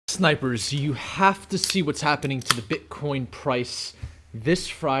Snipers, you have to see what's happening to the Bitcoin price this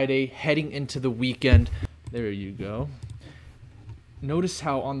Friday heading into the weekend. There you go. Notice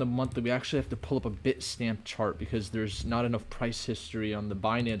how on the monthly we actually have to pull up a Bitstamp chart because there's not enough price history on the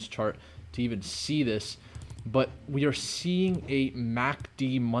Binance chart to even see this. But we are seeing a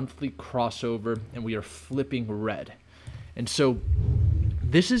MACD monthly crossover and we are flipping red. And so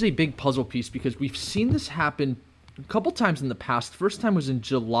this is a big puzzle piece because we've seen this happen a couple times in the past. First time was in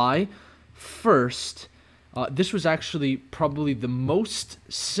July 1st. This was actually probably the most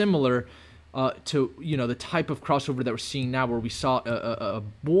similar to the type of crossover that we're seeing now, where we saw a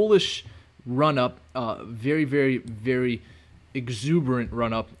bullish run up, very, very, very exuberant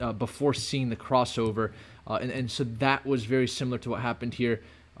run up before seeing the crossover, and so that was very similar to what happened here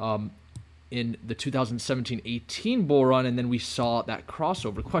in the 2017-18 bull run, and then we saw that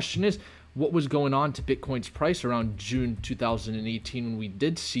crossover. Question is, what was going on to Bitcoin's price around June 2018 when we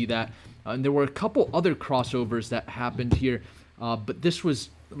did see that? And there were a couple other crossovers that happened here, but this was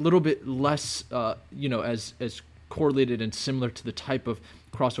a little bit less, as correlated and similar to the type of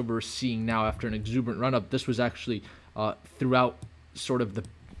crossover we're seeing now after an exuberant run-up. This was actually throughout sort of the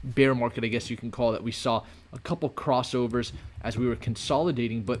bear market, I guess you can call it. We saw a couple crossovers as we were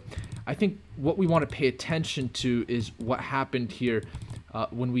consolidating, but I think what we want to pay attention to is what happened here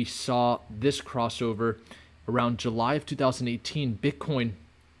when we saw this crossover around July of 2018. Bitcoin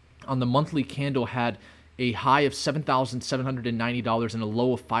on the monthly candle had a high of $7,790 and a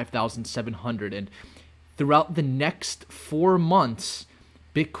low of $5,700. And throughout the next 4 months,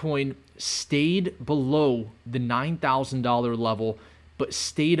 Bitcoin stayed below the $9,000 level, but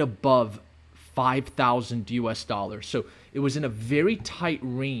stayed above 5,000 US dollars. So it was in a very tight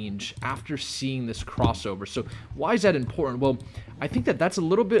range after seeing this crossover. So why is that important? Well, I think that that's a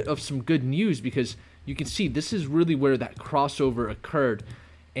little bit of some good news because you can see this is really where that crossover occurred.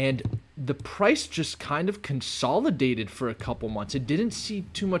 And the price just kind of consolidated for a couple months. It didn't see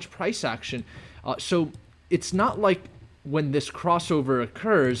too much price action. So it's not like when this crossover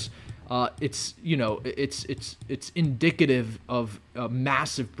occurs, it's indicative of a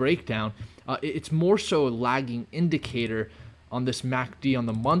massive breakdown. It's more so a lagging indicator on this MACD on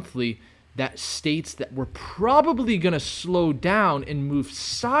the monthly that states that we're probably going to slow down and move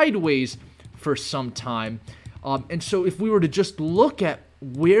sideways for some time. And so if we were to just look at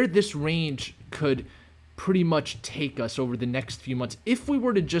where this range could pretty much take us over the next few months, if we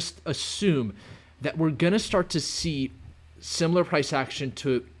were to just assume that we're going to start to see similar price action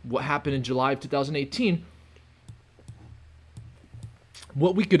to what happened in July of 2018,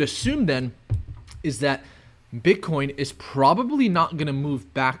 what we could assume then is that Bitcoin is probably not going to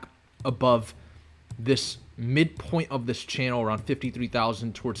move back above this midpoint of this channel around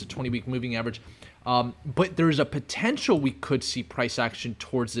 53,000 towards the 20-week moving average. But there's a potential we could see price action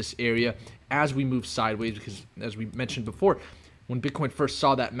towards this area as we move sideways, because as we mentioned before, when Bitcoin first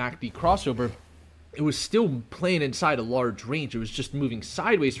saw that MACD crossover, it was still playing inside a large range. It was just moving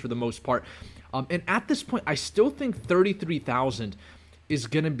sideways for the most part. And at this point, I still think 33,000 is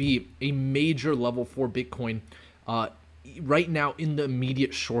going to be a major level for Bitcoin right now in the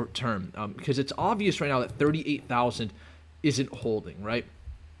immediate short term, because it's obvious right now that 38,000 isn't holding, right?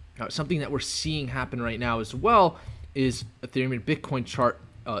 Something that we're seeing happen right now as well is Ethereum and Bitcoin chart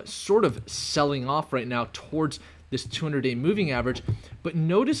sort of selling off right now towards this 200-day moving average. But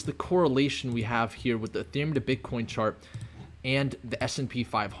notice the correlation we have here with the Ethereum to Bitcoin chart and the S&P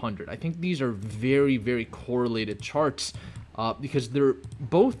 500. I think these are very, very correlated charts because they're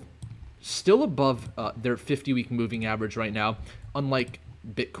both still above their 50-week moving average right now, unlike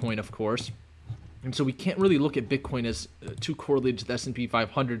Bitcoin, of course. And so we can't really look at Bitcoin as too correlated to the S&P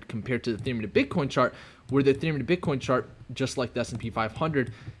 500 compared to the Ethereum to Bitcoin chart, where the Ethereum to Bitcoin chart, just like the S&P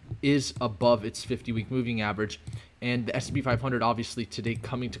 500, is above its 50-week moving average. And the S&P 500, obviously, today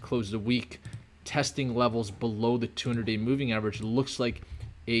coming to close the week, testing levels below the 200-day moving average, looks like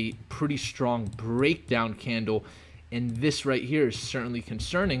a pretty strong breakdown candle. And this right here is certainly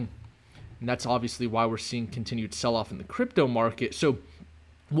concerning. And that's obviously why we're seeing continued sell-off in the crypto market. So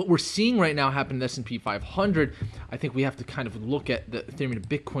what we're seeing right now happen in the S&P 500, I think we have to kind of look at the Ethereum to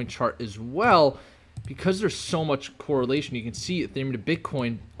Bitcoin chart as well, because there's so much correlation. You can see Ethereum to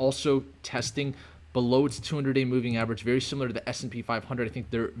Bitcoin also testing below its 200-day moving average, very similar to the S&P 500. I think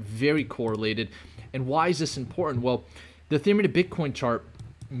they're very correlated. And why is this important? Well, the Ethereum to Bitcoin chart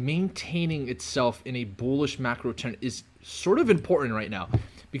maintaining itself in a bullish macro trend is sort of important right now,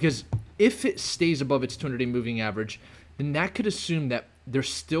 because if it stays above its 200-day moving average, then that could assume that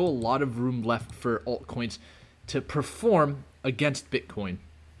there's still a lot of room left for altcoins to perform against Bitcoin.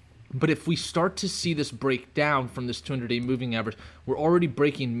 But if we start to see this break down from this 200-day moving average, we're already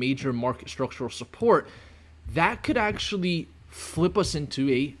breaking major market structural support. That could actually flip us into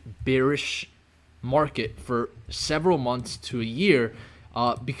a bearish market for several months to a year,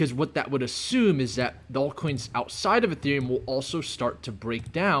 because what that would assume is that the altcoins outside of Ethereum will also start to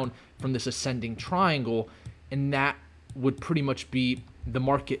break down from this ascending triangle, and that would pretty much be the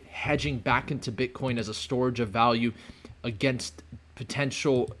market hedging back into Bitcoin as a storage of value against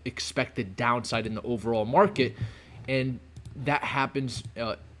potential expected downside in the overall market. And that happens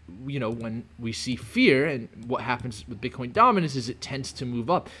when we see fear, and what happens with Bitcoin dominance is it tends to move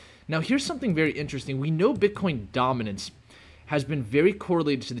up. Now here's something very interesting. We know Bitcoin dominance has been very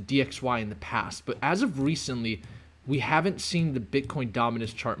correlated to the DXY in the past, but as of recently we haven't seen the Bitcoin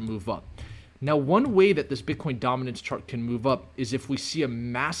dominance chart move up. Now, one way that this Bitcoin dominance chart can move up is if we see a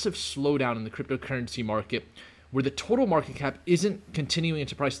massive slowdown in the cryptocurrency market where the total market cap isn't continuing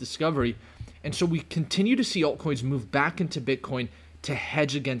into price discovery. And so we continue to see altcoins move back into Bitcoin to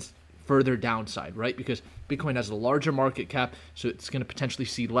hedge against further downside, right? Because Bitcoin has a larger market cap, so it's going to potentially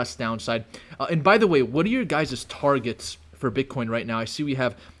see less downside. And by the way, what are your guys' targets for Bitcoin right now? I see we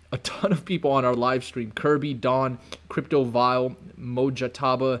have a ton of people on our live stream. Kirby, Don, Crypto Vile,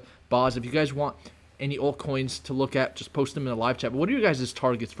 Mojataba, Boz. If you guys want any altcoins to look at, just post them in the live chat. But what are your guys'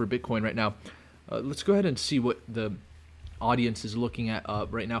 targets for Bitcoin right now? Let's go ahead and see what the audience is looking at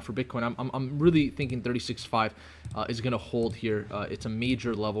right now for Bitcoin. I'm really thinking 36.5 is going to hold here. It's a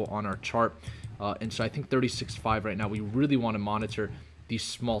major level on our chart. And so I think 36.5 right now, we really want to monitor these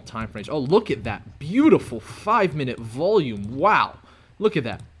small time frames. Oh, look at that. Beautiful 5-minute volume. Wow. Look at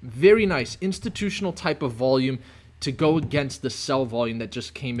that. Very nice institutional type of volume to go against the sell volume that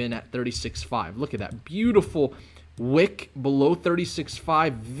just came in at 36.5. Look at that. Beautiful wick below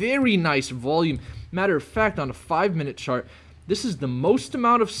 36.5. Very nice volume. Matter of fact, on a 5-minute chart, this is the most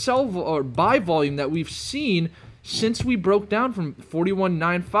amount of sell or buy volume that we've seen since we broke down from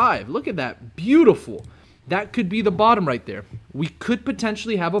 41.95. Look at that. Beautiful. That could be the bottom right there. We could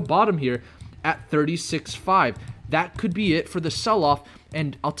potentially have a bottom here at 36.5. That could be it for the sell-off.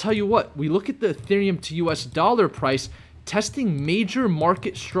 And I'll tell you what, we look at the Ethereum to US dollar price testing major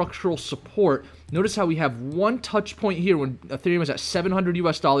market structural support. Notice how we have one touch point here when Ethereum was at 700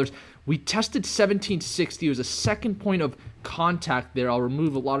 US dollars. We tested 1760. It was a second point of contact there. I'll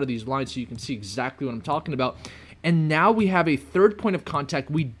remove a lot of these lines so you can see exactly what I'm talking about. And now we have a third point of contact.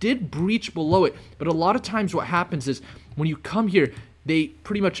 We did breach below it, but a lot of times what happens is when you come here, they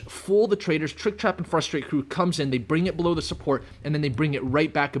pretty much fool the traders. Trick, Trap, and Frustrate crew comes in, they bring it below the support, and then they bring it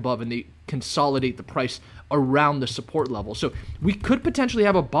right back above, and they consolidate the price around the support level. So we could potentially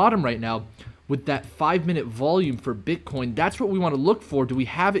have a bottom right now with that 5-minute volume for Bitcoin. That's what we want to look for. Do we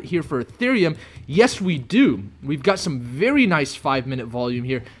have it here for Ethereum? Yes, we do. We've got some very nice 5-minute volume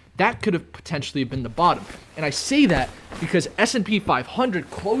here. That could have potentially been the bottom. And I say that because S&P 500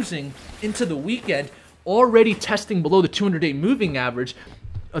 closing into the weekend, already testing below the 200-day moving average.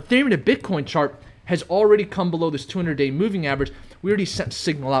 Ethereum to Bitcoin chart has already come below this 200-day moving average. We already sent a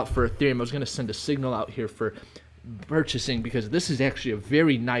signal out for Ethereum. I was going to send a signal out here for purchasing because this is actually a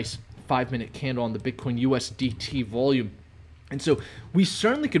very nice 5-minute candle on the Bitcoin USDT volume. And so we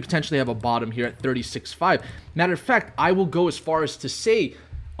certainly could potentially have a bottom here at 36.5. Matter of fact, I will go as far as to say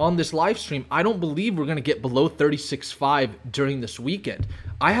on this live stream, I don't believe we're going to get below 36.5 during this weekend.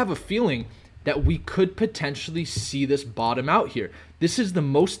 I have a feeling that we could potentially see this bottom out here. This is the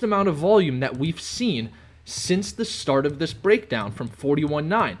most amount of volume that we've seen since the start of this breakdown from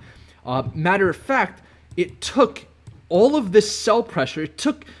 41.9. Matter of fact, it took all of this sell pressure.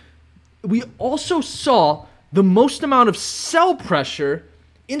 We also saw the most amount of sell pressure,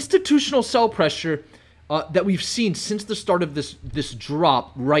 institutional sell pressure, that we've seen since the start of this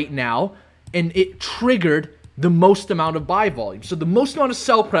drop right now, and it triggered the most amount of buy volume. So the most amount of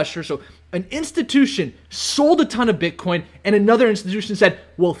sell pressure. So an institution sold a ton of Bitcoin and another institution said,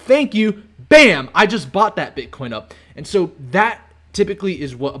 well, thank you. Bam, I just bought that Bitcoin up. And so that typically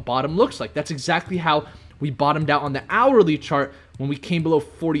is what a bottom looks like. That's exactly how we bottomed out on the hourly chart. When we came below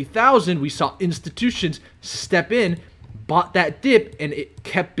 40,000, we saw institutions step in, bought that dip, and it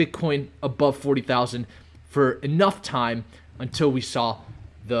kept Bitcoin above 40,000 for enough time until we saw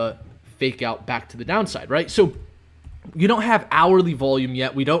the fake out back to the downside, right? So you don't have hourly volume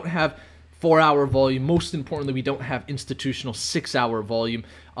yet. We don't have 4-hour volume. Most importantly, we don't have institutional 6-hour volume.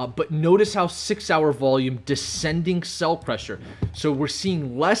 But notice how 6-hour volume descending sell pressure. So we're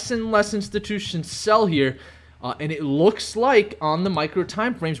seeing less and less institutions sell here. And it looks like on the micro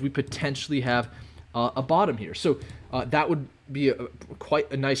time frames, we potentially have a bottom here. So that would be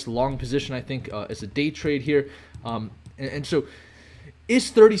quite a nice long position, I think, as a day trade here. And so Is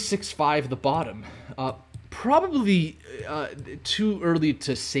 36.5 the bottom? Probably too early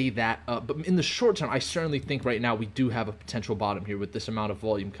to say that, but in the short term, I certainly think right now we do have a potential bottom here with this amount of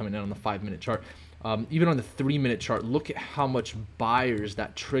volume coming in on the 5-minute chart. Even on the 3-minute chart, look at how much buyers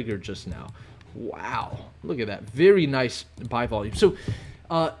that triggered just now. Wow, look at that. Very nice buy volume. So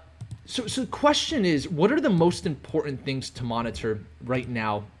the question is, what are the most important things to monitor right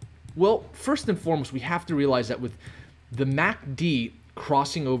now? Well, first and foremost, we have to realize that with the MACD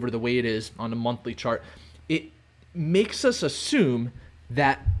crossing over the way it is on a monthly chart, it makes us assume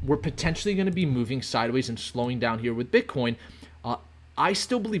that we're potentially going to be moving sideways and slowing down here with Bitcoin. I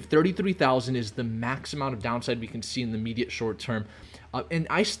still believe 33,000 is the max amount of downside we can see in the immediate short term. And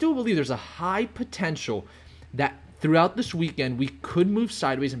I still believe there's a high potential that throughout this weekend, we could move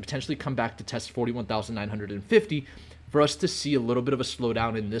sideways and potentially come back to test 41,950 for us to see a little bit of a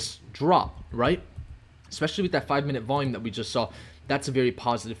slowdown in this drop, right? Especially with that 5-minute volume that we just saw. That's a very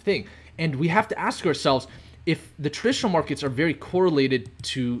positive thing. And we have to ask ourselves, if the traditional markets are very correlated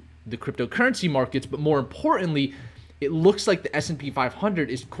to the cryptocurrency markets, but more importantly, it looks like the S&P 500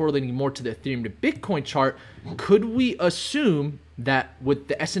 is correlating more to the Ethereum to Bitcoin chart, could we assume that with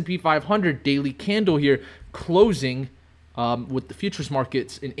the S&P 500 daily candle here closing with the futures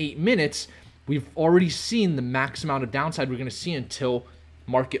markets in 8 minutes, we've already seen the max amount of downside we're going to see until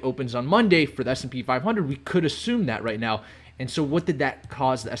market opens on Monday for the S&P 500. We could assume that right now. And so what did that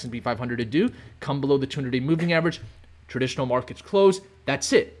cause the S&P 500 to do? Come below the 200-day moving average. Traditional markets close.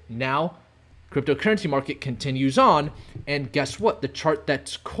 That's it. Now, cryptocurrency market continues on. And guess what? The chart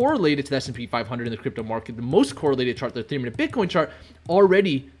that's correlated to the S&P 500 in the crypto market, the most correlated chart, the 3-minute Bitcoin chart,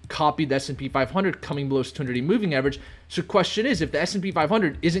 already copied the S&P 500 coming below its 200-day moving average. So the question is, if the S&P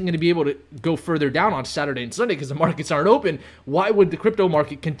 500 isn't going to be able to go further down on Saturday and Sunday because the markets aren't open, why would the crypto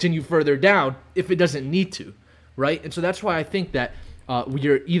market continue further down if it doesn't need to? Right? And so that's why I think that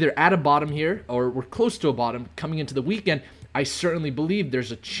we're either at a bottom here or we're close to a bottom coming into the weekend. I certainly believe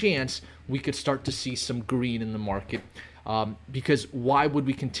there's a chance we could start to see some green in the market because why would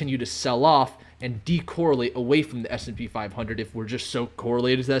we continue to sell off and decorrelate away from the S&P 500 if we're just so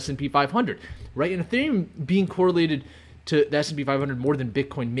correlated to the S&P 500, right? And Ethereum being correlated to the S&P 500 more than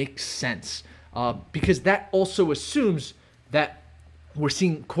Bitcoin makes sense because that also assumes that we're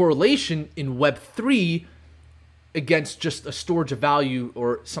seeing correlation in Web3 against just a storage of value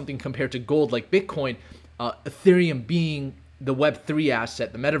or something compared to gold like Bitcoin, Ethereum being the Web3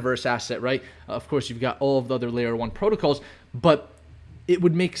 asset, the metaverse asset, right? Of course, you've got all of the other layer 1 protocols, but it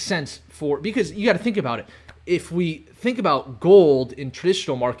would make sense because you got to think about it. If we think about gold in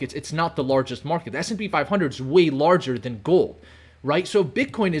traditional markets, it's not the largest market. The S&P 500 is way larger than gold, right? So if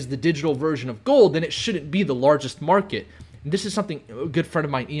Bitcoin is the digital version of gold, then it shouldn't be the largest market. And this is something a good friend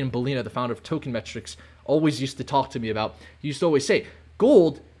of mine, Ian Bellina, the founder of Token Metrics, always used to talk to me about. He used to always say,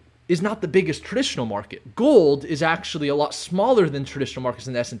 gold is not the biggest traditional market. Gold is actually a lot smaller than traditional markets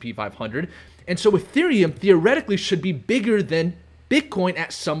in the S&P 500. And so Ethereum theoretically should be bigger than Bitcoin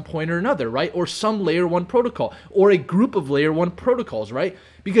at some point or another, right? Or some layer 1 protocol or a group of layer 1 protocols, right?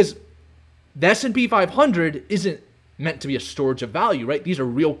 Because the S&P 500 isn't meant to be a storage of value, right? These are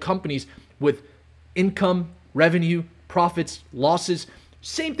real companies with income, revenue, profits, losses.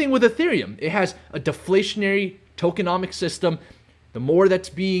 Same thing with Ethereum. It has a deflationary tokenomic system. The more that's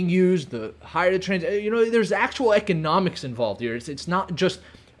being used, the higher the there's actual economics involved here. It's not just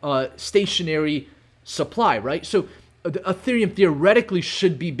stationary supply, right? So Ethereum theoretically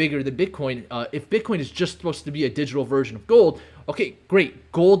should be bigger than Bitcoin. If Bitcoin is just supposed to be a digital version of gold, okay,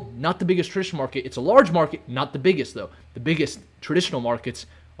 great. Gold, not the biggest traditional market. It's a large market, not the biggest though. The biggest traditional markets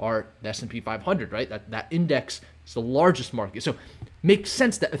are the S&P 500, right? That index is the largest market. So makes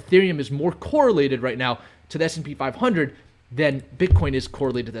sense that Ethereum is more correlated right now to the S&P 500 than Bitcoin is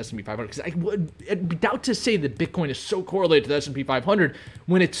correlated to the S&P 500. Because I'd doubt to say that Bitcoin is so correlated to the S&P 500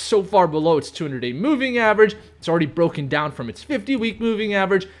 when it's so far below its 200-day moving average. It's already broken down from its 50-week moving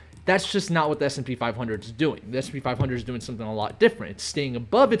average. That's just not what the S&P 500 is doing. The S&P 500 is doing something a lot different. It's staying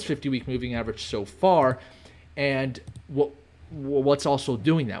above its 50-week moving average so far. And what's also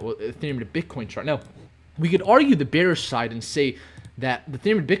doing that? Well, Ethereum to Bitcoin chart. Now, we could argue the bearish side and say that the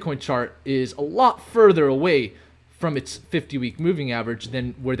Ethereum to Bitcoin chart is a lot further away from its 50-week moving average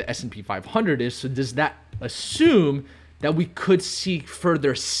than where the S&P 500 is. So does that assume that we could see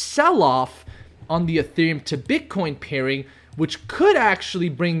further sell-off on the Ethereum to Bitcoin pairing, which could actually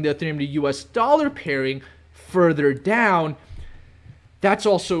bring the Ethereum to US dollar pairing further down? That's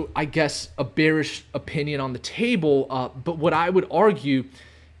also, I guess, a bearish opinion on the table. But what I would argue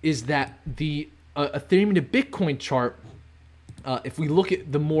is that the Ethereum to Bitcoin chart, if we look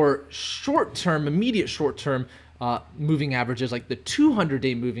at the more short-term, immediate short-term moving averages, like the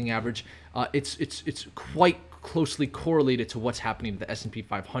 200-day moving average, it's quite closely correlated to what's happening to the S&P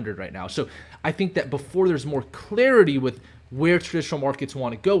 500 right now. So I think that before there's more clarity with where traditional markets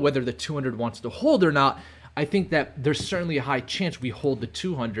want to go, whether the 200 wants to hold or not, I think that there's certainly a high chance we hold the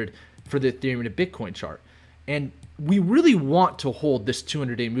 200 for the Ethereum to Bitcoin chart. And we really want to hold this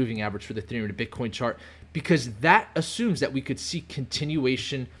 200-day moving average for the Ethereum to Bitcoin chart, because that assumes that we could see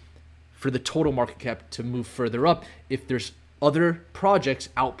continuation for the total market cap to move further up if there's other projects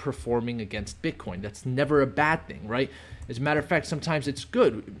outperforming against Bitcoin. That's never a bad thing, right? As a matter of fact, sometimes it's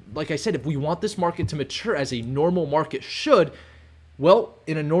good. Like I said, if we want this market to mature as a normal market should, well,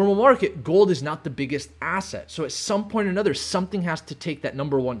 in a normal market, gold is not the biggest asset. So at some point or another, something has to take that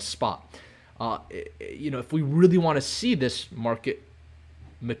number one spot. If we really want to see this market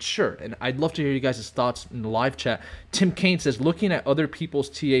mature, and I'd love to hear you guys' thoughts in the live chat. Tim Kane says, looking at other people's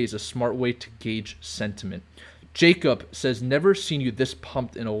TA is a smart way to gauge sentiment. Jacob says, never seen you this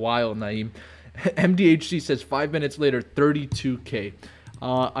pumped in a while, Naeem. MDHC says, 5 minutes later, 32K.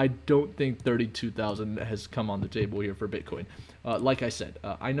 I don't think 32,000 has come on the table here for Bitcoin. Like I said,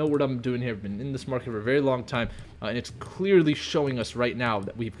 I know what I'm doing here. I've been in this market for a very long time, and it's clearly showing us right now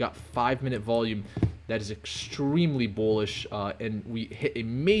that we've got 5-minute volume that is extremely bullish, and we hit a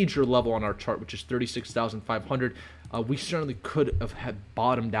major level on our chart, which is 36,500. We certainly could have had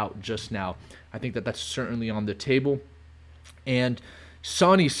bottomed out just now. I think that that's certainly on the table. And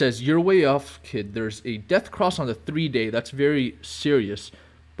Sonny says, you're way off, kid. There's a death cross on the 3-day. That's very serious,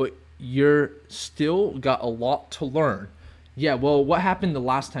 but you're still got a lot to learn. Yeah, well, what happened the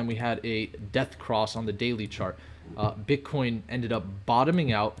last time we had a death cross on the daily chart? Bitcoin ended up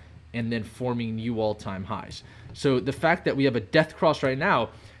bottoming out and then forming new all-time highs. So the fact that we have a death cross right now,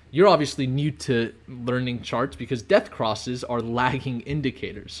 you're obviously new to learning charts, because death crosses are lagging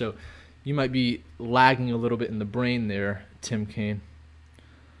indicators. So you might be lagging a little bit in the brain there, Tim Kane.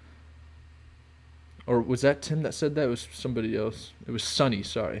 Or was that Tim that said that? It was somebody else. It was Sonny,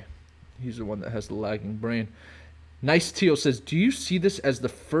 sorry. He's the one that has the lagging brain. Nice Teal says, do you see this as the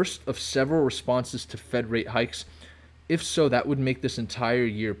first of several responses to Fed rate hikes? If so, that would make this entire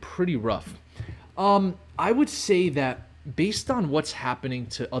year pretty rough. I would say that based on what's happening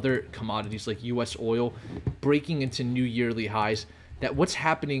to other commodities like U.S. oil breaking into new yearly highs, that what's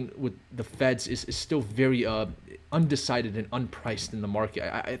happening with the Feds is still very undecided and unpriced in the market.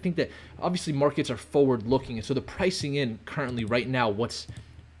 I think that obviously markets are forward looking, and so the pricing in currently right now what's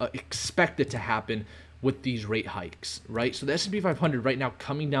expected to happen with these rate hikes, right? So the S&P 500 right now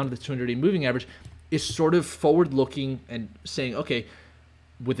coming down to the 200-day moving average is sort of forward looking and saying, okay,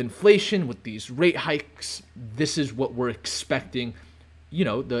 with inflation, with these rate hikes, this is what we're expecting,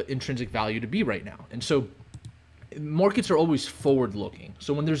 the intrinsic value to be right now. And so markets are always forward looking.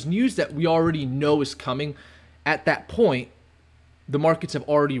 So when there's news that we already know is coming, at that point, the markets have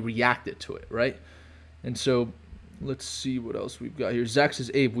already reacted to it, right? And so let's see what else we've got here. Zach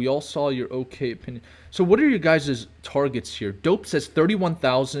says, Abe, we all saw your okay opinion. So what are your guys' targets here? Dope says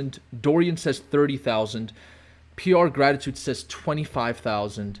 31,000. Dorian says 30,000. PR Gratitude says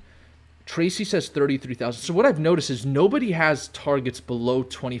 25,000. Tracy says 33,000. So what I've noticed is nobody has targets below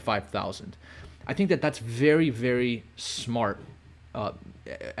 25,000. I think that that's very, very smart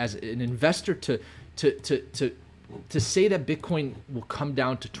as an investor to say that Bitcoin will come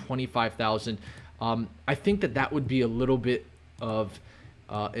down to 25,000. I think that would be a little bit of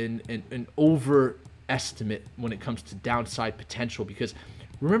an overestimate when it comes to downside potential, because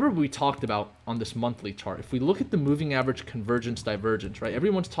remember we talked about on this monthly chart, if we look at the moving average convergence divergence, right?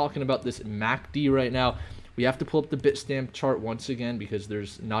 Everyone's talking about this MACD right now. We have to pull up the Bitstamp chart once again because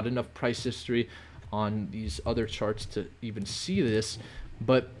there's not enough price history on these other charts to even see this.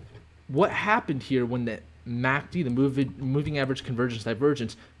 But what happened here when the MACD, the moving average convergence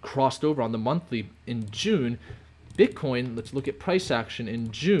divergence, crossed over on the monthly in June? Bitcoin, let's look at price action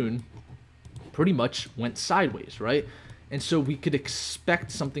in June, pretty much went sideways, right? And so we could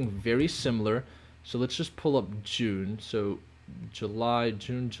expect something very similar. So let's just pull up June. So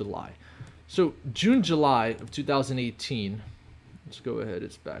June, July. So June, July of 2018, let's go ahead,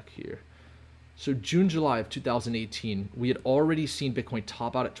 it's back here. So June, July of 2018, we had already seen Bitcoin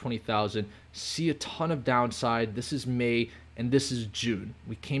top out at 20,000, see a ton of downside. This is May, and this is June.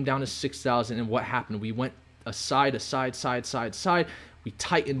 We came down to 6,000, and what happened? We went side. We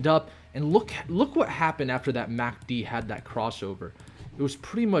tightened up, and look what happened after that MACD had that crossover. It was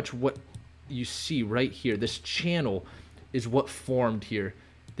pretty much what you see right here. This channel is what formed here.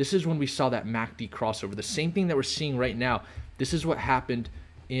 This is when we saw that MACD crossover. The same thing that we're seeing right now. This is what happened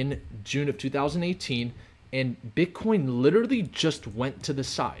in June of 2018, and Bitcoin literally just went to the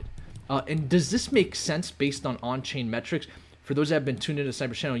side. And does this make sense based on on-chain metrics? For those that have been tuned into the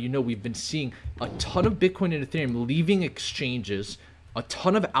Sniper channel, you know we've been seeing a ton of Bitcoin and Ethereum leaving exchanges, a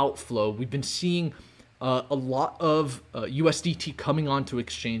ton of outflow. We've been seeing a lot of USDT coming onto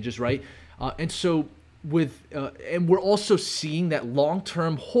exchanges, right? And so and we're also seeing that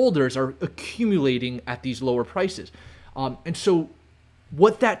long-term holders are accumulating at these lower prices. And so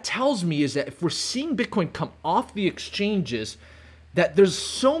what that tells me is that if we're seeing Bitcoin come off the exchanges, that there's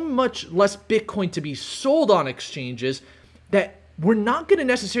so much less Bitcoin to be sold on exchanges that we're not going to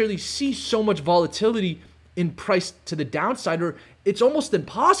necessarily see so much volatility in price to the downside, or it's almost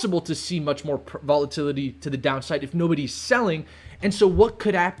impossible to see much more volatility to the downside if nobody's selling. And so what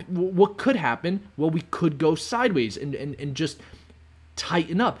could happen? Well, we could go sideways and just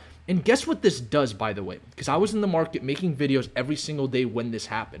tighten up. And guess what this does, by the way? Because I was in the market making videos every single day when this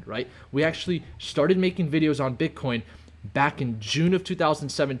happened, right? We actually started making videos on Bitcoin back in June of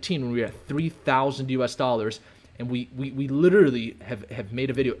 2017 when we were at 3,000 US dollars. And we literally have made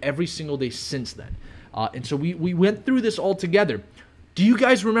a video every single day since then. And so we went through this all together. Do you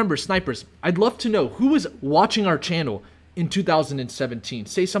guys remember, snipers? I'd love to know who was watching our channel in 2017.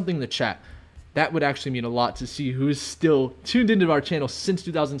 Say something in the chat. That would actually mean a lot to see who is still tuned into our channel since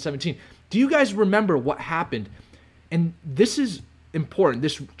 2017. Do you guys remember what happened? And this is important.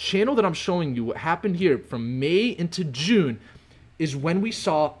 This channel that I'm showing you, what happened here from May into June, is when we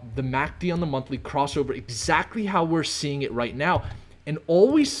saw the MACD on the monthly crossover exactly how we're seeing it right now. And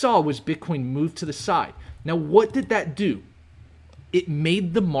all we saw was Bitcoin move to the side. Now, what did that do? It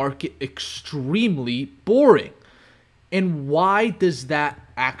made the market extremely boring. And why does that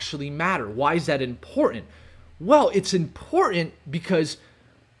actually matter? Why is that important? Well, it's important because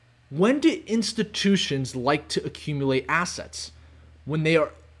when do institutions like to accumulate assets? When they are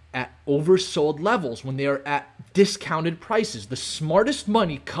at oversold levels, when they are at discounted prices. The smartest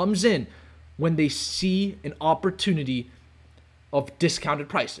money comes in when they see an opportunity of discounted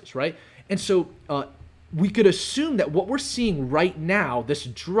prices, right? And so we could assume that what we're seeing right now, this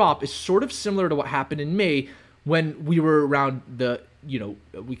drop, is sort of similar to what happened in May when we were around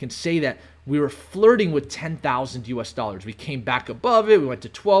we can say that we were flirting with 10,000 US dollars. We came back above it. We went to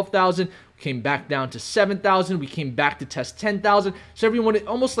 12,000. We came back down to 7,000. We came back to test 10,000. So everyone,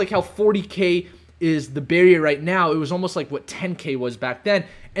 almost like how 40K is the barrier right now, it was almost like what 10K was back then.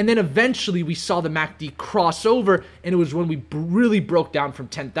 And then eventually we saw the MACD cross over, and it was when we really broke down from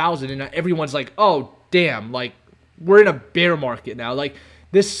 10,000. And everyone's like, oh, damn, like we're in a bear market now. Like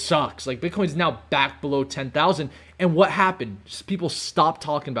this sucks. Like Bitcoin's now back below 10,000. And what happened? Just people stopped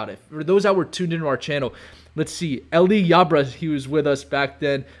talking about it. For those that were tuned into our channel, let's see. Eli Yabra, he was with us back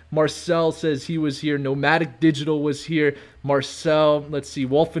then. Marcel says he was here. Nomadic Digital was here. Marcel, let's see.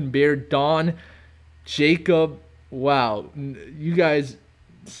 Wolf and Bear, Don, Jacob. Wow. You guys,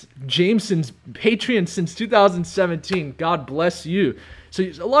 Jameson's Patreon since 2017. God bless you. So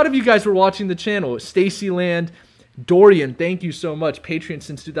a lot of you guys were watching the channel. Stacy Land, Dorian, thank you so much. Patreon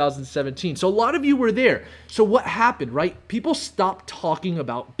since 2017. So a lot of you were there. So what happened, right? People stopped talking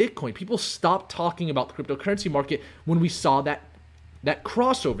about Bitcoin. People stopped talking about the cryptocurrency market when we saw that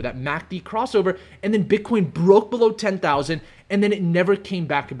crossover, that MACD crossover, and then Bitcoin broke below 10,000, and then it never came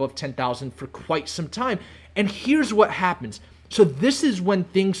back above 10,000 for quite some time. And here's what happens. So this is when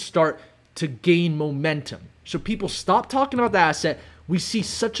things start to gain momentum. So people stop talking about the asset. We see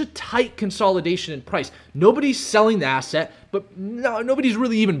such a tight consolidation in price. Nobody's selling the asset, but nobody's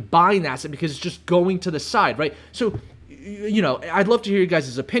really even buying the asset because it's just going to the side, right? So, I'd love to hear you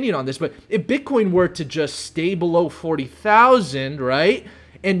guys' opinion on this, but if Bitcoin were to just stay below 40,000, right,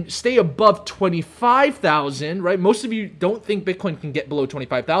 and stay above 25,000, right? Most of you don't think Bitcoin can get below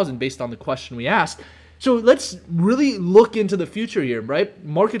 25,000 based on the question we asked. So let's really look into the future here, right?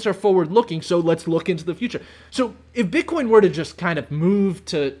 Markets are forward looking, so let's look into the future. So if Bitcoin were to just kind of move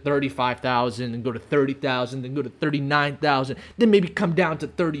to 35,000 and go to 30,000, then go to 39,000, then maybe come down to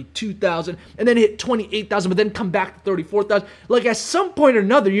 32,000 and then hit 28,000, but then come back to 34,000. Like at some point or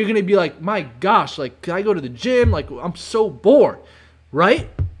another, you're going to be like, my gosh, like, can I go to the gym? Like, I'm so bored, right?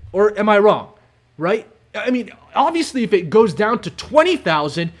 Or am I wrong, right? I mean, obviously if it goes down to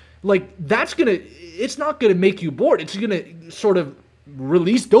 20,000, like it's not going to make you bored. It's going to sort of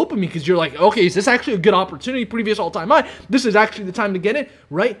release dopamine because you're like, okay, is this actually a good opportunity? Previous all-time high. This is actually the time to get in,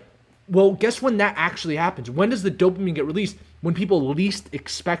 right? Well, guess when that actually happens? When does the dopamine get released? When people least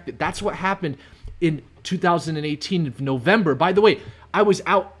expect it. That's what happened in 2018 of November. By the way, I was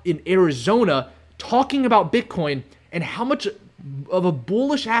out in Arizona talking about Bitcoin and how much of a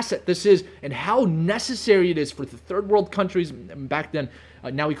bullish asset this is, and how necessary it is for the third world countries back then.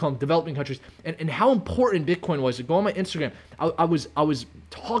 Now we call them developing countries, and how important Bitcoin was. Go on my Instagram. I was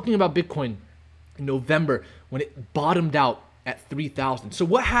talking about Bitcoin in November when it bottomed out at 3,000. So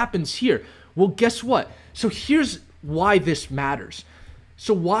what happens here? Well, guess what? So here's why this matters.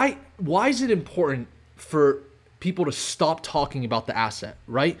 So why is it important for people to stop talking about the asset,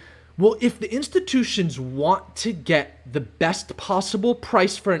 right? Well, if the institutions want to get the best possible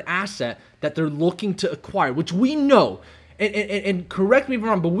price for an asset that they're looking to acquire, which we know, and correct me if I'm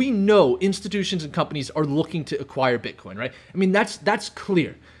wrong, but we know institutions and companies are looking to acquire Bitcoin, right? I mean, that's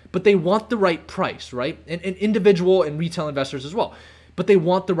clear. But they want the right price, right? And individual and retail investors as well. But they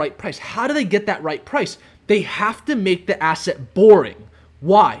want the right price. How do they get that right price? They have to make the asset boring.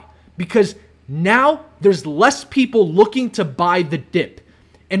 Why? Because now there's less people looking to buy the dip.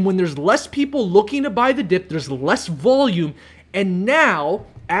 And when there's less people looking to buy the dip, there's less volume. And now,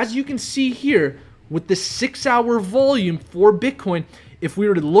 as you can see here, with the 6-hour volume for Bitcoin, if we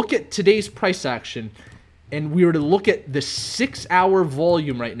were to look at today's price action, and we were to look at the 6-hour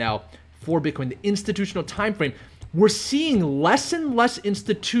volume right now for Bitcoin, the institutional time frame, we're seeing less and less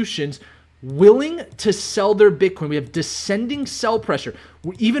institutions willing to sell their Bitcoin. We have descending sell pressure.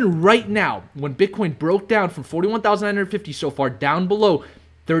 Even right now, when Bitcoin broke down from 41,950 so far down below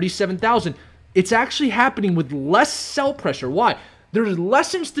 37,000, it's actually happening with less sell pressure. Why? There's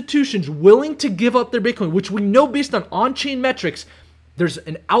less institutions willing to give up their Bitcoin, which we know based on-chain metrics, there's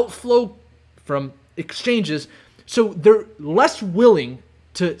an outflow from exchanges. So they're less willing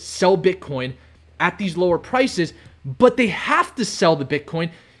to sell Bitcoin at these lower prices, but they have to sell the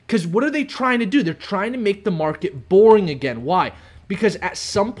Bitcoin because what are they trying to do? They're trying to make the market boring again. Why? Because at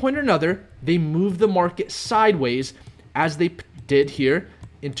some point or another, they move the market sideways as they did here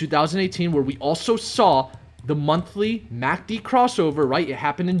in 2018, where we also saw the monthly MACD crossover, right? It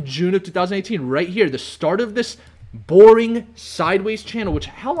happened in June of 2018, right here, the start of this boring sideways channel, which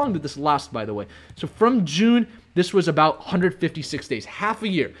how long did this last, by the way? So from June, this was about 156 days, half a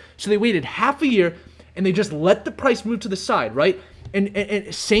year. So they waited half a year and they just let the price move to the side, right?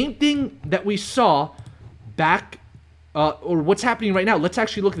 And same thing that we saw back, or what's happening right now. Let's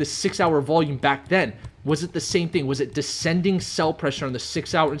actually look at the 6-hour volume back then. Was it the same thing? Was it descending sell pressure on the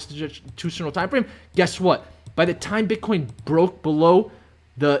 6-hour institutional time frame? Guess what? By the time Bitcoin broke below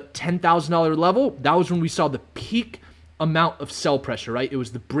the $10,000 level, that was when we saw the peak amount of sell pressure, right? It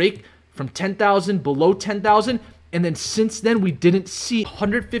was the break from 10,000 below 10,000. And then since then, we didn't see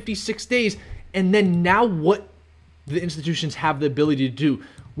 156 days. And then now what the institutions have the ability to do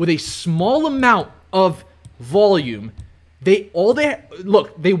with a small amount of volume, they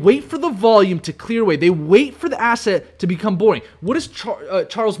wait for the volume to clear away. They wait for the asset to become boring. What does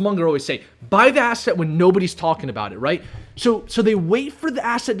Charles Munger always say? Buy the asset when nobody's talking about it, right? So they wait for the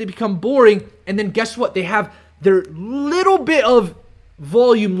asset to become boring, and then guess what? They have their little bit of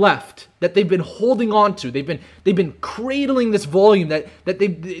volume left that they've been holding on to. They've been cradling this volume that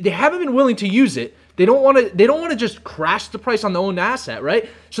they haven't been willing to use it. They don't want to just crash the price on their own asset, right?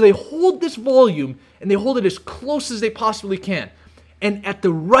 So they hold this volume and they hold it as close as they possibly can. And at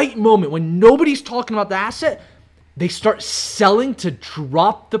the right moment, when nobody's talking about the asset, they start selling to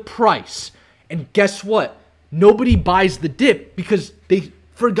drop the price. And guess what? Nobody buys the dip because they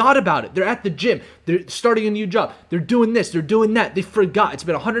forgot about it. They're at the gym. They're starting a new job. They're doing this. They're doing that. They forgot. It's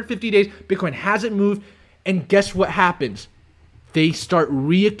been 150 days. Bitcoin hasn't moved. And guess what happens? They start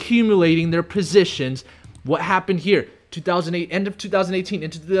reaccumulating their positions. What happened here? 2008, end of 2018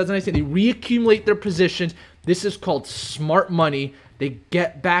 into 2019, they reaccumulate their positions. This is called smart money. They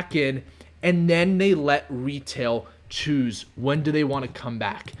get back in, and then they let retail choose when do they want to come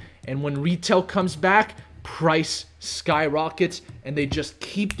back. And when retail comes back, price skyrockets, and they just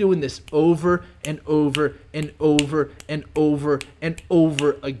keep doing this over and over and over and over and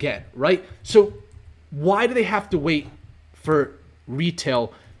over again, right? So why do they have to wait for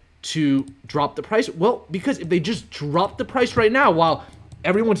retail to drop the price? Well, because if they just drop the price right now while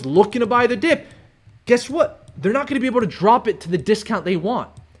everyone's looking to buy the dip, guess what? They're not going to be able to drop it to the discount they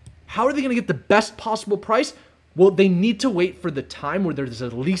want. How are they going to get the best possible price? Well, they need to wait for the time where there's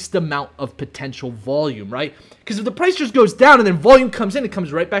the least amount of potential volume, right? Because if the price just goes down and then volume comes in, it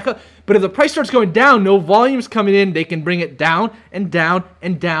comes right back up. But if the price starts going down, no volume's coming in, they can bring it down and down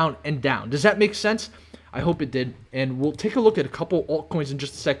and down and down. Does that make sense? I hope it did. And we'll take a look at a couple altcoins in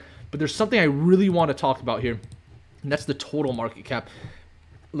just a sec. But there's something I really want to talk about here, and that's the total market cap.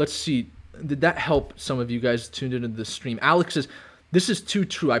 Let's see. Did that help some of you guys tuned into the stream? Alex says, this is too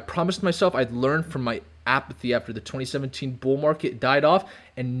true. I promised myself I'd learn from my apathy after the 2017 bull market died off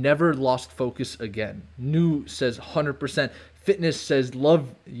and never lost focus again. New says 100%. Fitness says,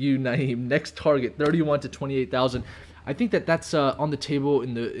 love you, Naeem. Next target, 31 to 28,000. I think that's on the table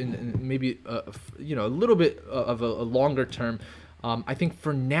in maybe a little bit of a longer term. I think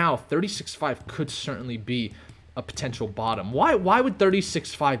for now, 36.5 could certainly be a potential bottom. Why would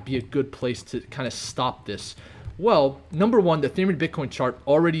 36.5 be a good place to kind of stop this? Well, number one, the Ethereum to Bitcoin chart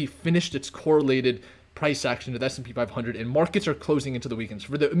already finished its correlated price action to the S&P 500, and markets are closing into the weekends.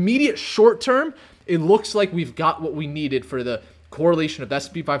 For the immediate short term, it looks like we've got what we needed for the correlation of the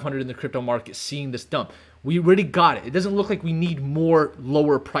S&P 500 in the crypto market seeing this dump. We already got it. It doesn't look like we need more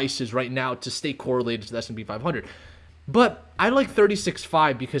lower prices right now to stay correlated to the S&P 500. But I like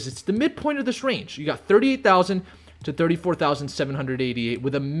 36.5 because it's the midpoint of this range. You got 38,000 to 34,788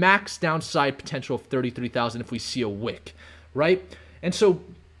 with a max downside potential of 33,000 if we see a wick, right? And so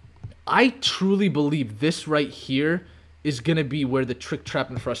I truly believe this right here is going to be where the Trick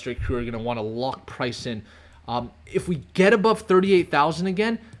Trap and Frustrate crew are going to want to lock price in. If we get above 38,000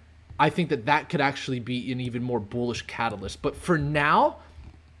 again, I think that could actually be an even more bullish catalyst. But for now,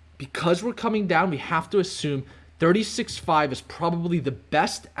 because we're coming down, we have to assume 36.5 is probably the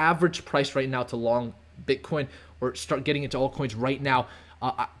best average price right now to long Bitcoin or start getting into altcoins right now.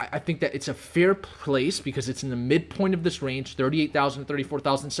 I think that it's a fair place because it's in the midpoint of this range, 38,000 to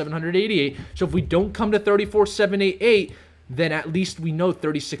 34,788. So if we don't come to 34,788, then at least we know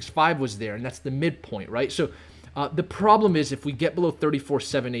 36.5 was there, and that's the midpoint, right? So the problem is if we get below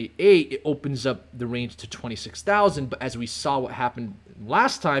 34,788, it opens up the range to 26,000. But as we saw what happened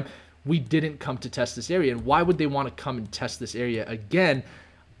last time, we didn't come to test this area. And why would they want to come and test this area again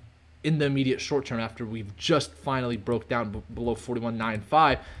in the immediate short term after we've just finally broke down below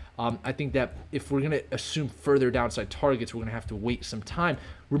 41.95? I think that if we're going to assume further downside targets, we're going to have to wait some time.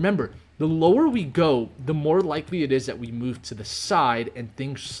 Remember, the lower we go, the more likely it is that we move to the side and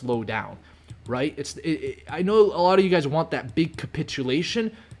things slow down, right? I know a lot of you guys want that big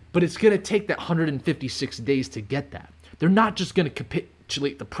capitulation, but it's going to take that 156 days to get that. They're not just going to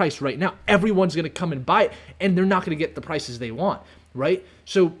capitulate the price right now. Everyone's going to come and buy it, and they're not going to get the prices they want, right?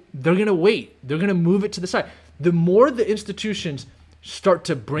 So they're going to wait. They're going to move it to the side. The more the institutions start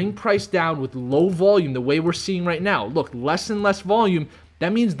to bring price down with low volume, the way we're seeing right now, look, less and less volume,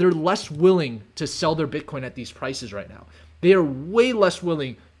 that means they're less willing to sell their Bitcoin at these prices right now. They are way less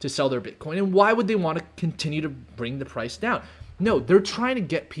willing to sell their Bitcoin. And why would they want to continue to bring the price down? No, they're trying to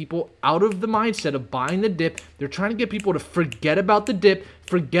get people out of the mindset of buying the dip. They're trying to get people to forget about the dip,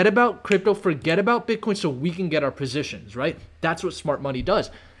 forget about crypto, forget about Bitcoin so we can get our positions, right? That's what smart money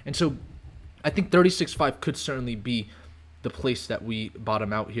does. And so I think 36.5 could certainly be the place that we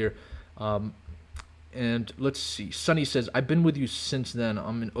bottom out here. And let's see. Sunny says, I've been with you since then.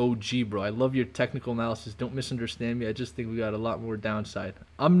 I'm an OG, bro. I love your technical analysis. Don't misunderstand me. I just think we got a lot more downside.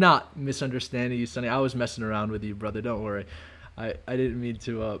 I'm not misunderstanding you, Sunny. I was messing around with you, brother. Don't worry. I didn't mean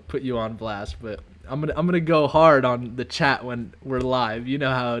to put you on blast, but I'm gonna go hard on the chat when we're live. You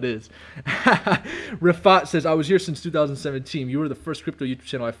know how it is. Rafat says, I was here since 2017. You were the first crypto YouTube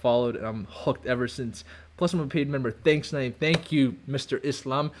channel I followed, and I'm hooked ever since. Plus, I'm a paid member. Thanks, Naeem. Thank you, Mr.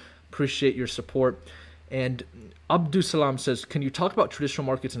 Islam. Appreciate your support. And Abdus Salam says, can you talk about traditional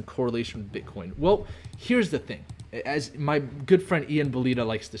markets and correlation with Bitcoin? Well, here's the thing. As my good friend Ian Belita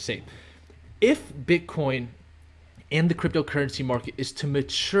likes to say, if Bitcoin and the cryptocurrency market is to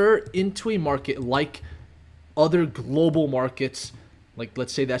mature into a market like other global markets, like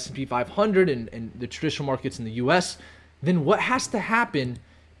let's say the S&P 500 and the traditional markets in the US, then what has to happen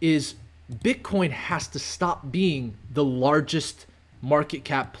is Bitcoin has to stop being the largest market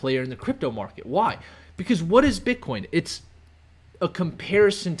cap player in the crypto market. Why? Because what is Bitcoin? It's a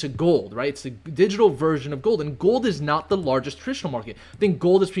comparison to gold, right? It's the digital version of gold, and gold is not the largest traditional market. I think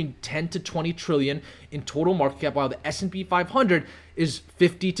gold is between 10 to 20 trillion in total market cap, while the S&P 500 is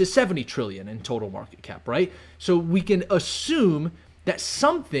 50 to 70 trillion in total market cap, right? So we can assume that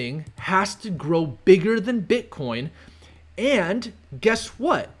something has to grow bigger than Bitcoin, and guess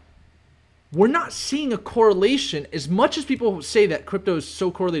what? We're not seeing a correlation. As much as people say that crypto is so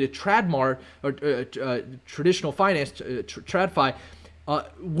correlated to TradMar or traditional finance, TradFi,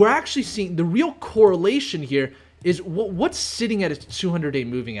 we're actually seeing the real correlation here is what's sitting at its 200-day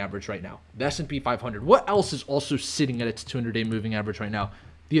moving average right now? The S&P 500. What else is also sitting at its 200-day moving average right now?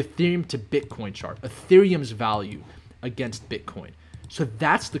 The Ethereum to Bitcoin chart. Ethereum's value against Bitcoin. So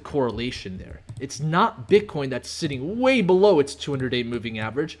that's the correlation there. It's not Bitcoin that's sitting way below its 200-day moving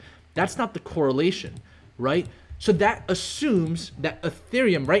average. That's not the correlation, right? So that assumes that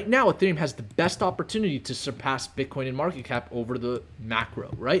Ethereum, right now, Ethereum has the best opportunity to surpass Bitcoin in market cap over the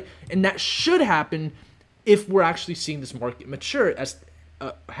macro, right? And that should happen if we're actually seeing this market mature as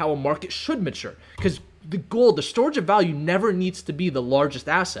how a market should mature. Because the gold, the storage of value never needs to be the largest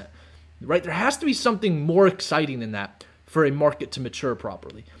asset, right? There has to be something more exciting than that for a market to mature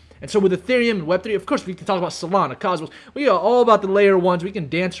properly. And so with Ethereum and Web3, of course, we can talk about Solana, Cosmos. We are all about the layer ones. We can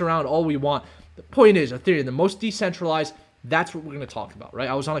dance around all we want. The point is, Ethereum, the most decentralized, that's what we're going to talk about, right?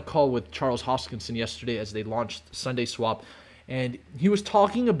 I was on a call with Charles Hoskinson yesterday as they launched Sunday Swap, and he was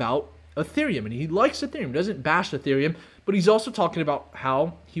talking about Ethereum, and he likes Ethereum, doesn't bash Ethereum, but he's also talking about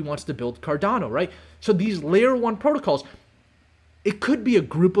how he wants to build Cardano, right? So these layer one protocols, it could be a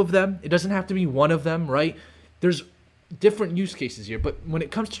group of them. It doesn't have to be one of them, right? There's different use cases here, but when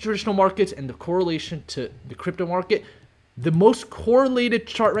it comes to traditional markets and the correlation to the crypto market, the most correlated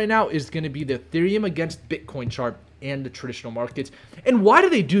chart right now is going to be the Ethereum against Bitcoin chart and the traditional markets. And why do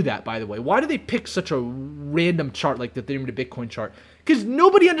they do that, by the way? Why do they pick such a random chart like the Ethereum to Bitcoin chart? Because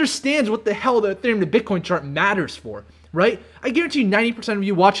nobody understands what the hell the Ethereum to Bitcoin chart matters for, right? I guarantee you 90% of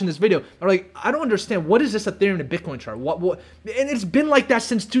you watching this video are like, I don't understand. What is this Ethereum to Bitcoin chart? What? And it's been like that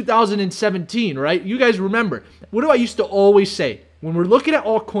since 2017, right? You guys remember. What do I used to always say? When we're looking at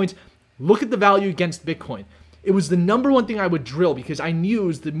altcoins, look at the value against Bitcoin. It was the number one thing I would drill because I knew it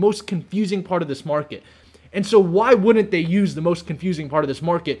was the most confusing part of this market. And so why wouldn't they use the most confusing part of this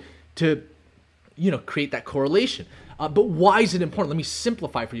market to, create that correlation? But why is it important? Let me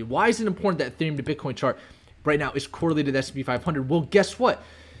simplify for you. Why is it important that Ethereum to Bitcoin chart right now is correlated to the S&P 500? Well, guess what?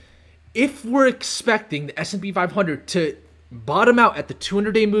 If we're expecting the S&P 500 to bottom out at the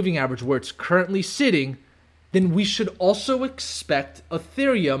 200-day moving average where it's currently sitting, then we should also expect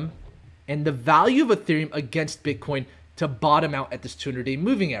Ethereum and the value of Ethereum against Bitcoin to bottom out at this 200-day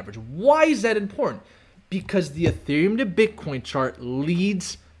moving average. Why is that important? Because the Ethereum to Bitcoin chart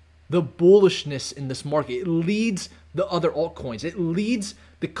leads the bullishness in this market. It leads the other altcoins. It leads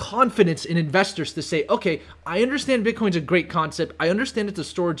the confidence in investors to say, okay, I understand Bitcoin's a great concept. I understand it's a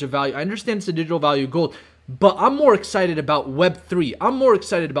storage of value. I understand it's a digital value of gold. But I'm more excited about Web3. I'm more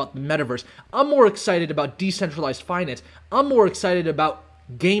excited about the metaverse. I'm more excited about decentralized finance. I'm more excited about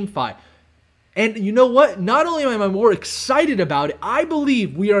GameFi. And you know what? Not only am I more excited about it, I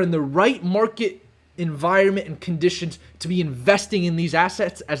believe we are in the right market environment and conditions to be investing in these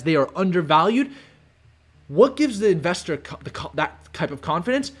assets as they are undervalued. What gives the investor that type of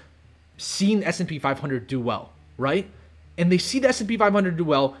confidence? Seeing the S&P 500 do well, right? And they see the S&P 500 do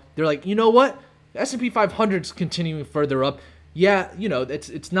well. They're like, you know what? The S&P 500 is continuing further up. Yeah,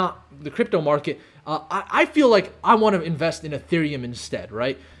 it's not the crypto market. I feel like I want to invest in Ethereum instead,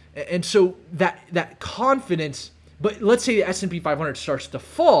 right? And so that confidence, but let's say the S&P 500 starts to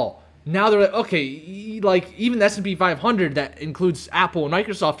fall. Now they're like, okay, like even the S&P 500 that includes Apple and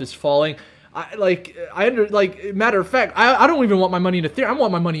Microsoft is falling. Matter of fact, I don't even want my money in Ethereum. I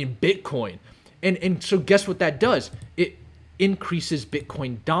want my money in Bitcoin. And so guess what that does? It increases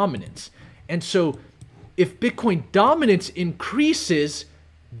Bitcoin dominance. And so if Bitcoin dominance increases,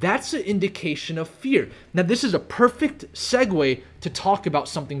 that's an indication of fear. Now, this is a perfect segue to talk about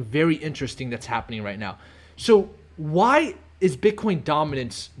something very interesting that's happening right now. So why is Bitcoin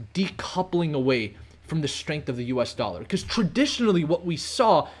dominance decoupling away from the strength of the US dollar? Because traditionally what we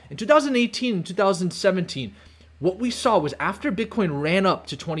saw in 2018 and 2017, what we saw was after Bitcoin ran up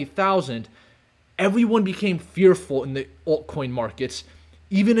to 20,000, everyone became fearful in the altcoin markets,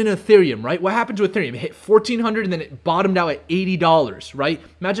 even in Ethereum, right? What happened to Ethereum? It hit $1,400 and then it bottomed out at $80, right?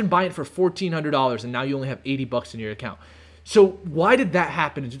 Imagine buying it for $1,400 and now you only have $80 in your account. So why did that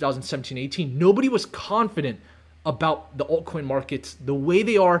happen in 2017-18? Nobody was confident about the altcoin markets the way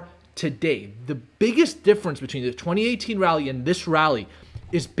they are today. The biggest difference between the 2018 rally and this rally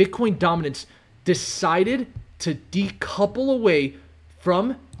is Bitcoin dominance decided to decouple away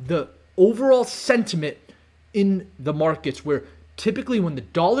from the overall sentiment in the markets, where typically when the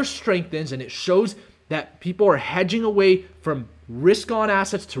dollar strengthens and it shows that people are hedging away from risk on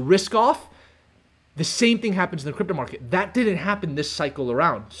assets to risk off, the same thing happens in the crypto market. That didn't happen this cycle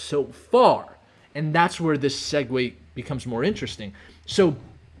around so far. And that's where this segue becomes more interesting. So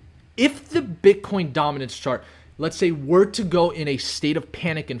if the Bitcoin dominance chart, let's say, were to go in a state of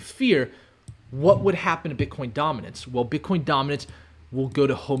panic and fear, what would happen to Bitcoin dominance? Well, Bitcoin dominance will go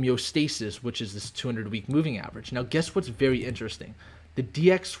to homeostasis, which is this 200-week moving average. Now, guess what's very interesting? The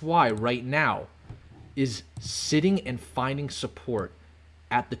DXY right now is sitting and finding support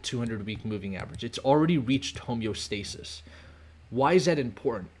at the 200-week moving average. It's already reached homeostasis. Why is that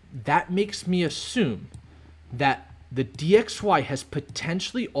important? That makes me assume that the DXY has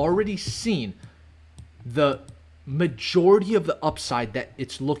potentially already seen the majority of the upside that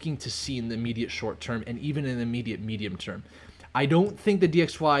it's looking to see in the immediate short term and even in the immediate medium term. I don't think the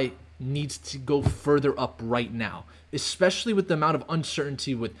DXY needs to go further up right now, especially with the amount of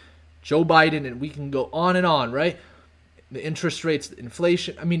uncertainty with Joe Biden, and we can go on, right? The interest rates, the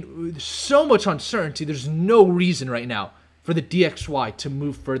inflation. I mean, there's so much uncertainty. There's no reason right now for the DXY to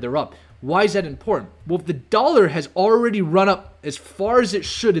move further up. Why is that important? Well, if the dollar has already run up as far as it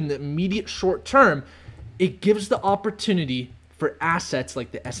should in the immediate short term, it gives the opportunity for assets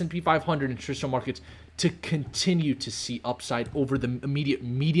like the S&P 500 and traditional markets to continue to see upside over the immediate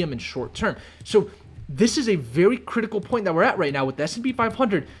medium and short term. So this is a very critical point that we're at right now with the S&P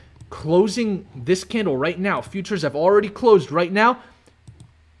 500 closing this candle right now. Futures have already closed right now.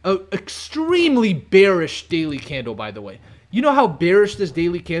 An extremely bearish daily candle, by the way. You know how bearish this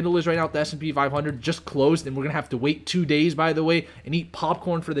daily candle is right now at the S&P 500 just closed, and we're going to have to wait 2 days, by the way, and eat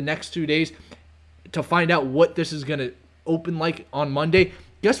popcorn for the next 2 days to find out what this is going to open like on Monday.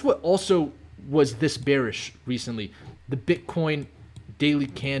 Guess what also was this bearish recently? The Bitcoin daily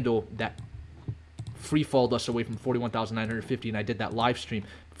candle that free-falled us away from 41,950, and I did that live stream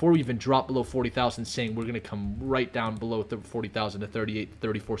before we even dropped below 40,000, saying we're going to come right down below 40,000 to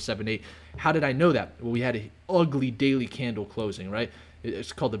 34.78. How did I know that? Well, we had an ugly daily candle closing, right?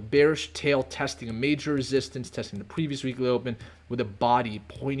 It's called the bearish tail, testing a major resistance, testing the previous weekly open with a body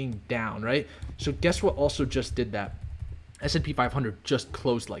pointing down, right? So guess what also just did that? S&P 500 just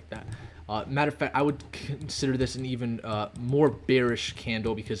closed like that. Matter of fact, I would consider this an even more bearish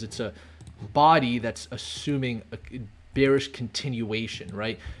candle because it's a body that's assuming a bearish continuation,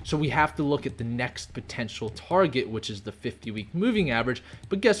 right? So we have to look at the next potential target, which is the 50-week moving average.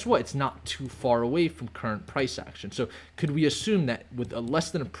 But guess what? It's not too far away from current price action. So could we assume that with a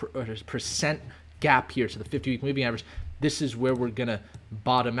less than a percent gap here to the 50-week moving average, this is where we're going to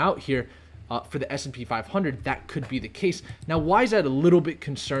bottom out here? For the S&P 500, that could be the case. Now, why is that a little bit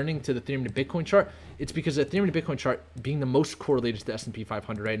concerning to the Ethereum to Bitcoin chart? It's because the Ethereum to Bitcoin chart, being the most correlated to the S&P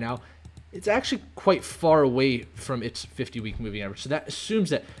 500 right now, it's actually quite far away from its 50-week moving average. So that assumes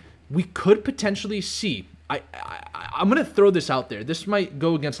that we could potentially see, I'm going to throw this out there. This might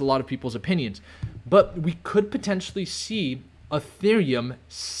go against a lot of people's opinions, but we could potentially see Ethereum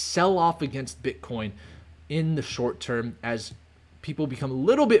sell off against Bitcoin in the short term as people become a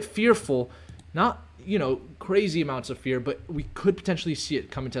little bit fearful, not, crazy amounts of fear, but we could potentially see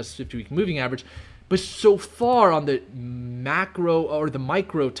it come into a 50-week moving average. But so far on the macro or the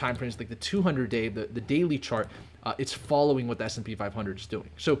micro time frames, like the 200-day, the daily chart, it's following what the S&P 500 is doing.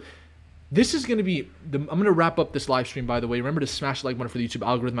 So this is going to be, I'm going to wrap up this live stream, by the way. Remember to smash the like button for the YouTube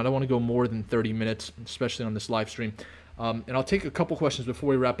algorithm. I don't want to go more than 30 minutes, especially on this live stream. And I'll take a couple questions before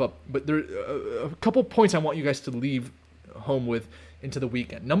we wrap up. But there are a couple points I want you guys to leave home with into the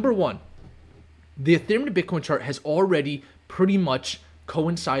weekend. Number one, the Ethereum to Bitcoin chart has already pretty much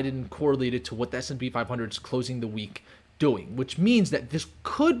coincided and correlated to what the S&P 500 is closing the week doing, which means that this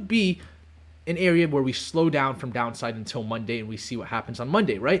could be an area where we slow down from downside until Monday and we see what happens on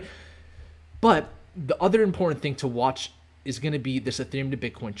Monday, right? But the other important thing to watch is going to be this Ethereum to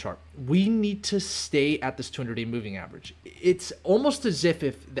Bitcoin chart. We need to stay at this 200-day moving average. It's almost as if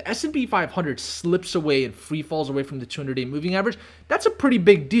the S&P 500 slips away and free falls away from the 200-day moving average, that's a pretty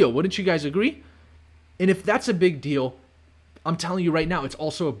big deal. Wouldn't you guys agree? And if that's a big deal, I'm telling you right now, it's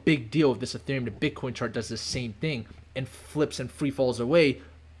also a big deal if this Ethereum to Bitcoin chart does the same thing and flips and free falls away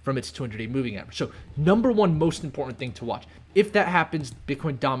from its 200-day moving average. So number one most important thing to watch. If that happens,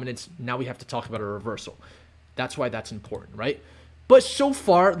 Bitcoin dominance, now we have to talk about a reversal. That's why that's important, right? But so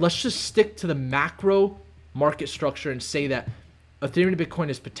far, let's just stick to the macro market structure and say that Ethereum to Bitcoin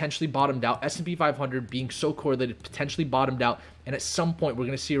is potentially bottomed out. S&P 500 being so correlated, potentially bottomed out. And at some point, we're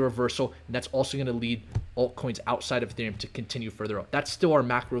going to see a reversal. And that's also going to lead altcoins outside of Ethereum to continue further up. That's still our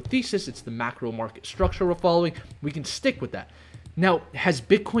macro thesis. It's the macro market structure we're following. We can stick with that. Now, has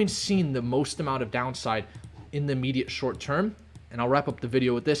Bitcoin seen the most amount of downside in the immediate short term? And I'll wrap up the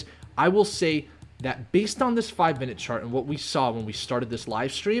video with this. I will say that based on this 5-minute chart and what we saw when we started this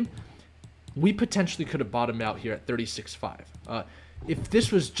live stream, we potentially could have bottomed out here at 36.5. If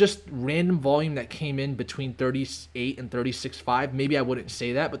this was just random volume that came in between 38 and 36.5, maybe I wouldn't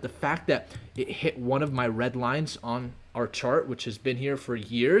say that. But the fact that it hit one of my red lines on our chart, which has been here for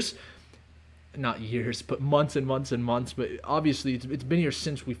years, not years, but months and months and months. But obviously, it's been here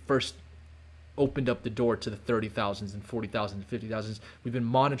since we first opened up the door to the 30,000s and 40,000s and 50,000s. We've been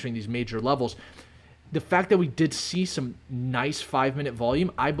monitoring these major levels. The fact that we did see some nice 5-minute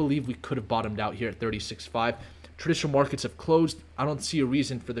volume, I believe we could have bottomed out here at 36.5. Traditional markets have closed. I don't see a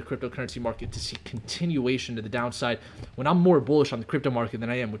reason for the cryptocurrency market to see continuation to the downside when I'm more bullish on the crypto market than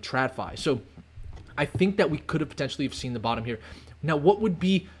I am with TradFi. So I think that we could have potentially have seen the bottom here. Now, what would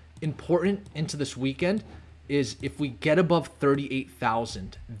be important into this weekend is if we get above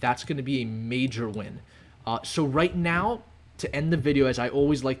 38,000, that's going to be a major win. So right now, to end the video, as I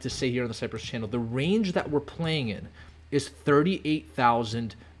always like to say here on the Cypress channel, the range that we're playing in is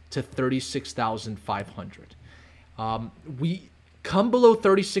 38,000 to 36,500. We come below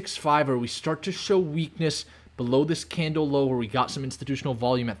 36.5 or we start to show weakness below this candle low where we got some institutional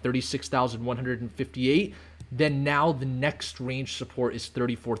volume at 36,158, then now the next range support is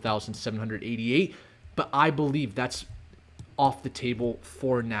 34,788. But I believe that's off the table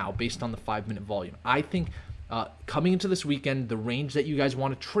for now based on the 5-minute volume. I think coming into this weekend, the range that you guys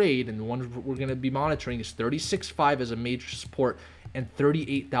want to trade and the ones we're going to be monitoring is 36.5 as a major support and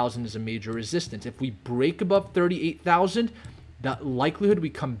 38,000 as a major resistance. If we break above 38,000, the likelihood we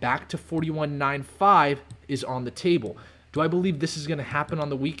come back to 41.95 is on the table. Do I believe this is going to happen on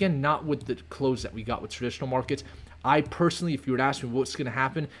the weekend? Not with the close that we got with traditional markets. I personally, if you were to ask me what's going to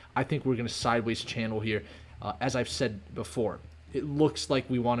happen, I think we're going to sideways channel here. As I've said before, it looks like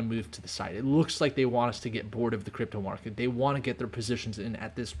we want to move to the side. It looks like they want us to get bored of the crypto market. They want to get their positions in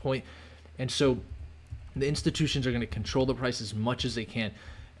at this point. And so the institutions are going to control the price as much as they can.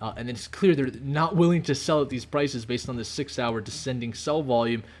 And it's clear they're not willing to sell at these prices based on the 6-hour descending sell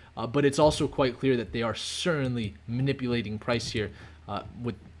volume. But it's also quite clear that they are certainly manipulating price here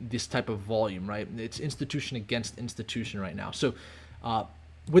with this type of volume, right? It's institution against institution right now. So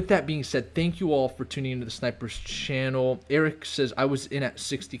with that being said, thank you all for tuning into the Snipers channel. Eric says, I was in at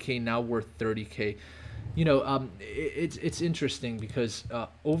 60K, now worth 30K. You know, it's interesting because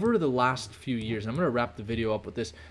over the last few years, and I'm going to wrap the video up with this,